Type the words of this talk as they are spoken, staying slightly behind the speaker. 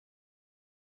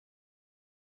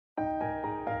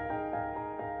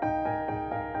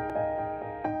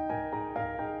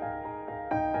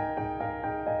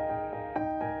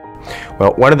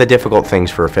Well, one of the difficult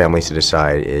things for families to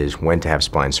decide is when to have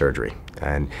spine surgery.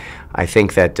 And I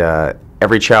think that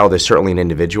every child is certainly an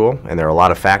individual, and there are a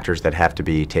lot of factors that have to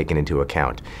be taken into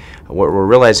account. What we're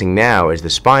realizing now is the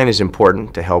spine is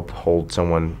important to help hold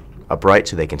someone upright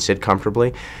so they can sit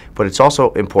comfortably, but it's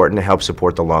also important to help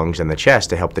support the lungs and the chest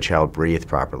to help the child breathe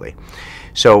properly.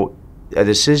 So a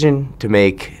decision to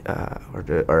make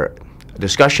or a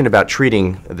discussion about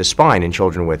treating the spine in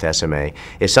children with SMA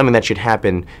is something that should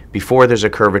happen before there's a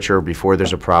curvature, before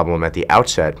there's a problem, at the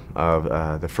outset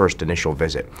of the first initial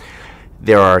visit.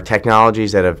 There are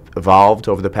technologies that have evolved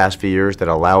over the past few years that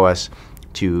allow us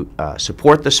to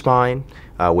support the spine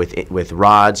with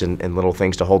rods and little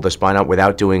things to hold the spine up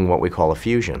without doing what we call a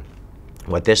fusion.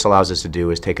 What this allows us to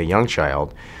do is take a young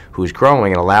child who's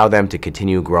growing and allow them to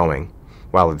continue growing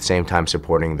while at the same time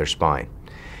supporting their spine.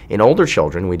 In older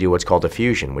children, we do what's called a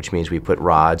fusion, which means we put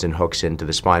rods and hooks into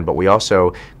the spine, but we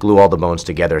also glue all the bones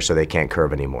together so they can't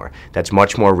curve anymore. That's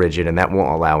much more rigid, and that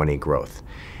won't allow any growth.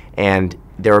 And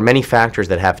there are many factors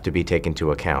that have to be taken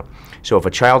into account. So if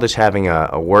a child is having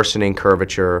a worsening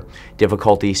curvature,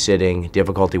 difficulty sitting,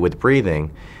 difficulty with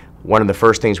breathing, one of the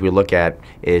first things we look at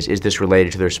is this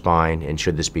related to their spine, and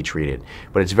should this be treated?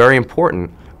 But it's very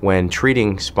important when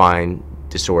treating spine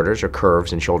disorders or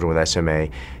curves in children with SMA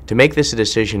to make this a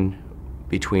decision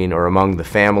between or among the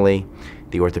family,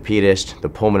 the orthopedist, the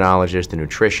pulmonologist, the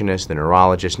nutritionist, the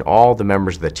neurologist, and all the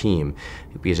members of the team,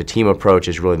 because a team approach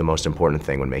is really the most important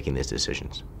thing when making these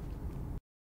decisions.